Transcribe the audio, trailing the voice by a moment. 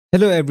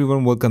Hello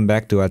everyone, welcome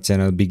back to our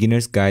channel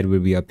Beginner's Guide, where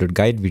we upload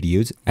guide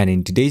videos, and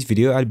in today's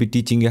video I'll be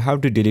teaching you how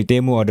to delete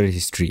Temu order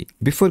history.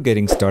 Before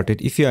getting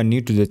started, if you are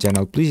new to the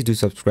channel, please do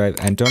subscribe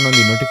and turn on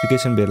the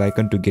notification bell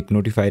icon to get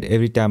notified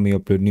every time we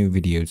upload new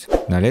videos.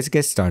 Now let's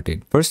get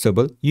started. First of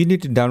all, you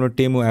need to download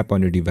Temu app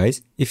on your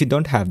device. If you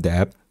don't have the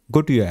app,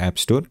 go to your app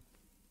store.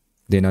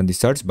 Then on the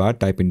search bar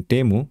type in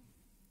Temu,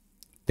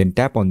 then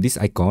tap on this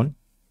icon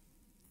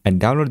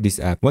and download this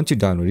app. Once you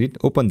download it,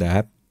 open the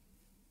app.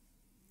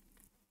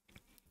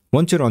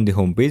 Once you're on the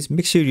home page,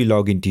 make sure you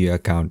log into your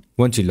account.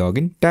 Once you log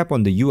in, tap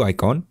on the U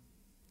icon,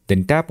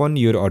 then tap on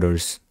your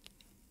orders.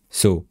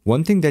 So,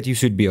 one thing that you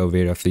should be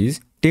aware of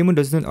is, Temu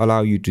does not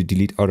allow you to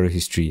delete order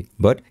history,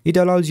 but it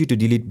allows you to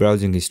delete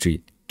browsing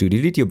history. To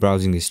delete your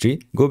browsing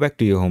history, go back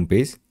to your home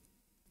page.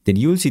 Then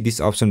you will see this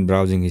option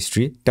browsing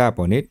history, tap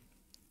on it.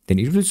 Then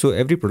it will show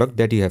every product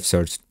that you have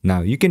searched. Now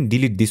you can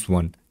delete this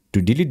one.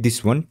 To delete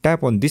this one,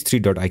 tap on this three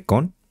dot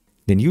icon.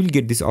 Then you will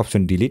get this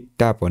option delete,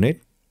 tap on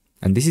it.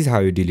 And this is how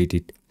you delete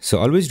it. So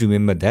always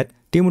remember that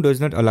Temu does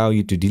not allow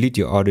you to delete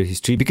your order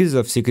history because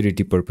of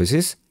security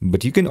purposes,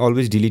 but you can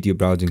always delete your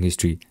browsing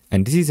history,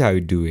 and this is how you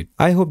do it.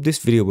 I hope this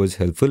video was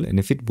helpful, and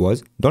if it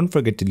was, don't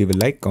forget to leave a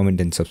like, comment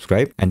and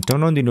subscribe, and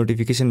turn on the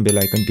notification bell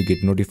icon to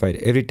get notified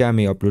every time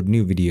I upload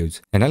new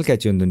videos. And I'll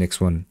catch you on the next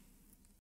one.